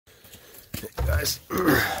Okay, guys,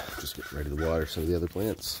 just getting ready to water some of the other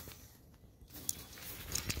plants.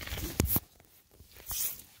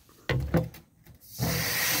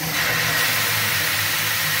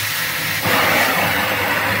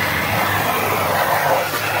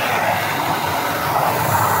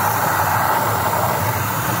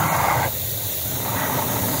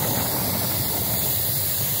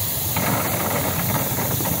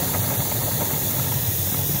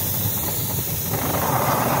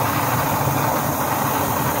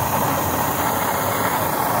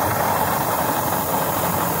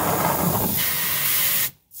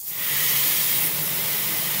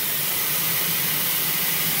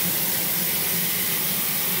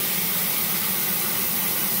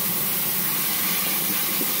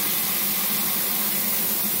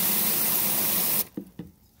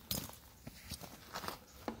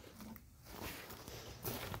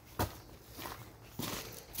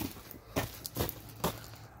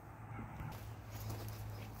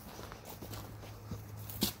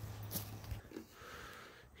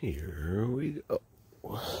 Here we go.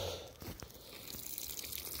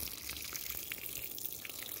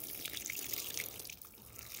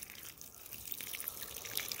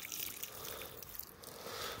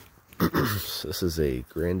 So this is a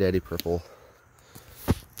Granddaddy Purple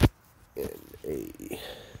in a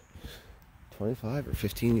 25 or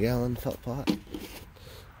 15 gallon felt pot.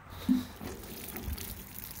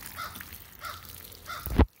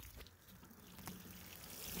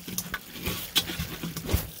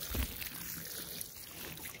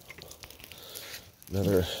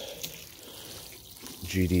 Another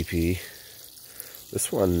GDP. This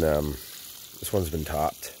one's been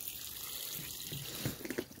topped.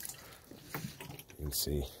 You can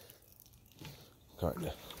see,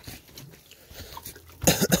 kinda.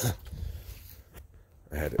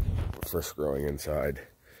 I had it first growing inside.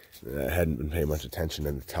 I hadn't been paying much attention,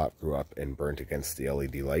 and the top grew up and burnt against the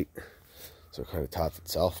LED light, so it kind of topped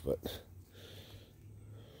itself, but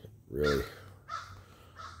really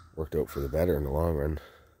worked out for the better in the long run.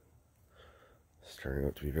 It's turning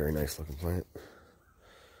out to be a very nice looking plant.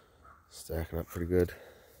 Stacking up pretty good.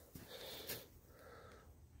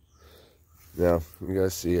 Now, you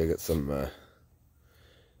guys see I got some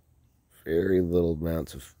very little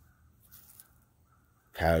amounts of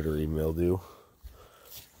powdery mildew.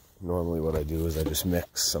 Normally what I do is I just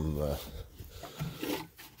mix some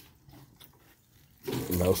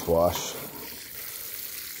mouthwash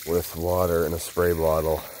with water in a spray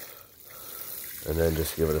bottle, and then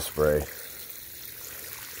just give it a spray,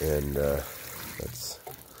 and that's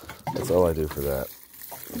all I do for that.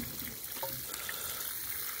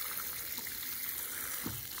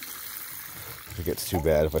 If it gets too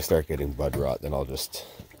bad, if I start getting bud rot, then I'll just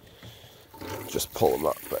pull them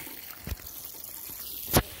up. But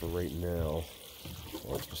for right now,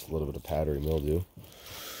 well, it's just a little bit of powdery mildew.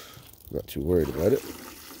 Not too worried about it.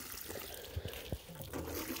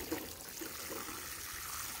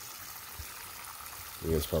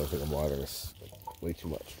 You guys probably think I'm watering this way too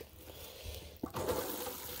much.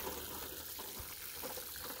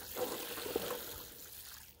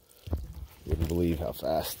 You wouldn't believe how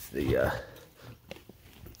fast the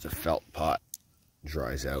felt pot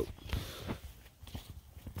dries out.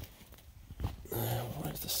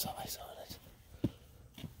 What is the size on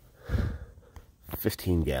it?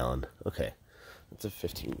 15 gallon. Okay, that's a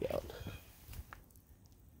 15 gallon.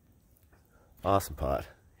 Awesome pot.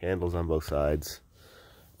 Handles on both sides.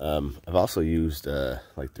 I've also used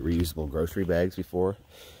like the reusable grocery bags before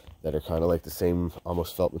that are kind of like the same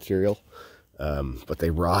almost felt material, but they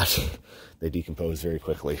rot. They decompose very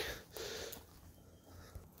quickly.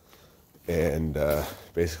 And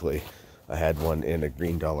basically I had one in a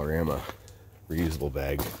Green Dollarama reusable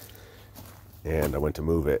bag, and I went to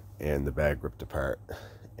move it and the bag ripped apart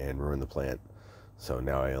and ruined the plant. So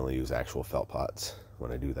now I only use actual felt pots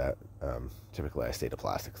when I do that. Typically I stay to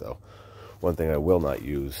plastic though. One thing I will not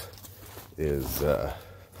use is a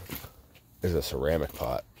ceramic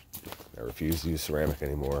pot. I refuse to use ceramic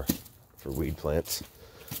anymore for weed plants.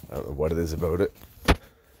 I don't know what it is about it,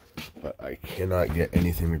 but I cannot get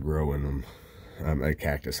anything to grow in them. A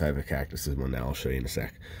cactus. I have a cactus in one now. I'll show you in a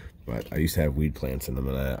sec. But I used to have weed plants in them,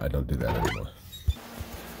 and I don't do that anymore.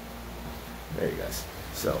 There you guys.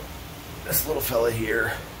 So this little fella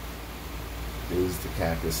here is the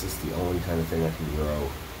cactus. It's the only kind of thing I can grow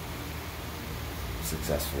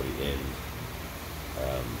successfully in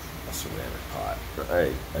a ceramic pot.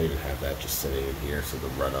 I even have that just sitting in here so the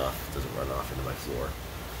runoff doesn't run off into my floor.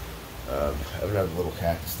 I would have a little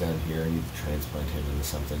cactus down here. I need to transplant him into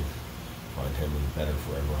something, find him a better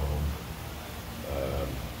forever home.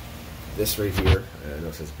 This right here, I know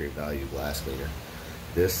it says Great Value Glass Cleaner.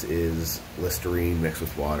 This is Listerine mixed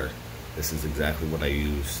with water. This is exactly what I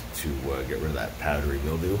use to get rid of that powdery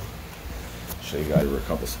mildew. Show you guys where a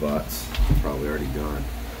couple spots, probably already gone.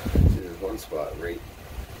 See, there's one spot right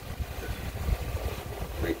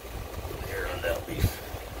here on that leaf.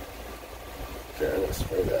 Okay, I'm gonna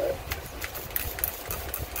spray that.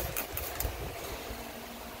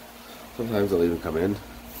 Sometimes I'll even come in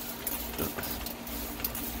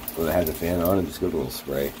when I had the fan on and just give it a little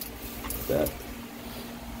spray like that.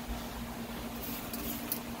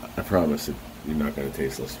 I promise that you're not going to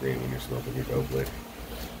taste Listerine when you're smoking your dope lick.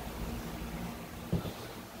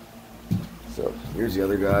 So here's the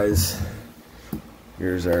other guys.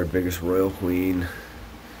 Here's our biggest Royal Queen.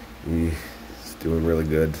 He's doing really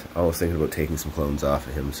good. I was thinking about taking some clones off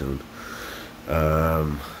of him soon.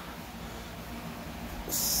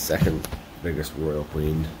 Second biggest Royal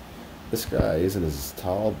Queen. This guy isn't as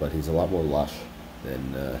tall, but he's a lot more lush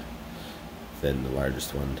than the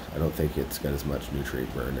largest one. I don't think it's got as much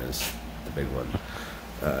nutrient burn as the big one.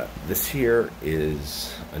 This here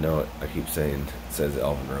is, I know I keep saying it says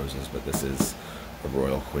Elvin Roses, but this is a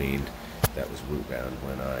Royal Queen that was root bound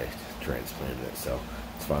when I transplanted it, so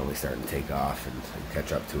it's finally starting to take off and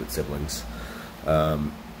catch up to its siblings.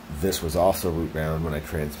 This was also root bound when I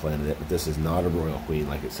transplanted it, but this is not a Royal Queen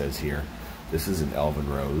like it says here. This is an Elvin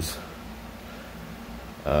Rose,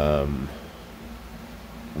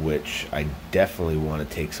 which I definitely want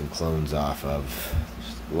to take some clones off of.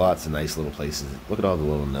 There's lots of nice little places. Look at all the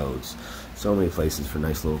little nodes. So many places for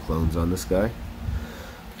nice little clones on this guy.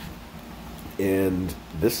 And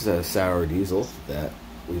this is a sour diesel that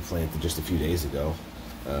we planted just a few days ago.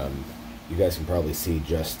 You guys can probably see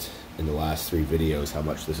just in the last 3 videos how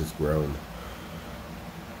much this has grown.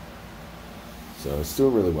 So it's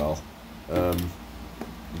doing really well.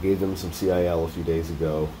 Gave them some CIL a few days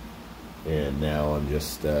ago, and now I'm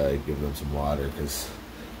just giving them some water because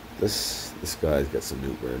this guy's got some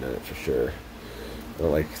newt burn in it for sure. I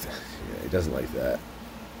don't like, yeah, he doesn't like that.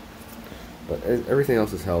 But everything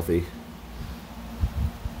else is healthy.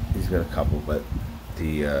 He's got a couple, but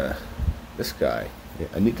the this guy,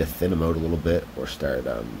 I need to thin him out a little bit or start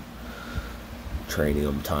training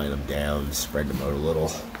him, tying him down, spreading him out a little.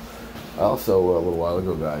 I also, a little while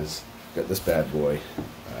ago, guys, got this bad boy.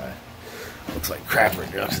 Looks like crap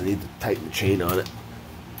right now because I need to tighten the chain on it.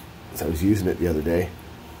 So I was using it the other day,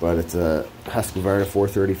 but it's a Husqvarna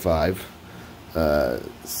 435,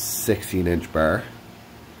 16-inch bar,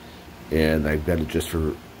 and I've got it just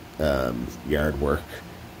for yard work.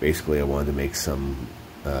 Basically, I wanted to make some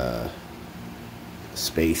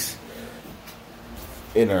space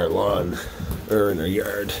in our lawn or in our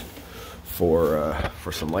yard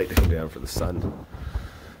for some light to come down for the sun.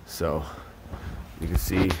 So you can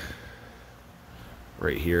see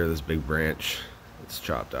right here this big branch that's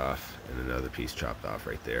chopped off and another piece chopped off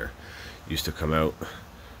right there. Used to come out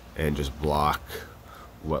and just block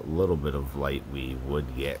what little bit of light we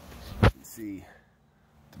would get. You can see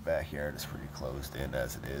the backyard is pretty closed in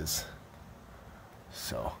as it is.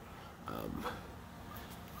 So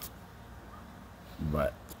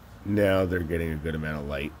but now they're getting a good amount of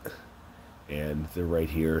light and they're right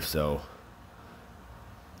here, so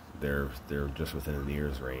they're just within an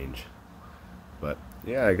ear's range. But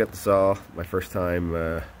yeah, I got the saw, my first time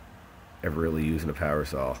ever really using a power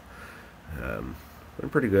saw. Been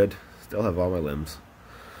pretty good, still have all my limbs.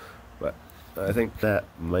 But I think that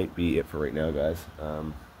might be it for right now, guys.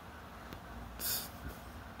 It's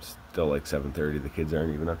still like 7:30, the kids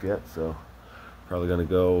aren't even up yet, so probably gonna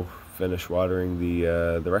go finish watering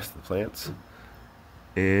the rest of the plants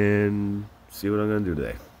and see what I'm gonna do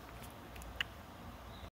today.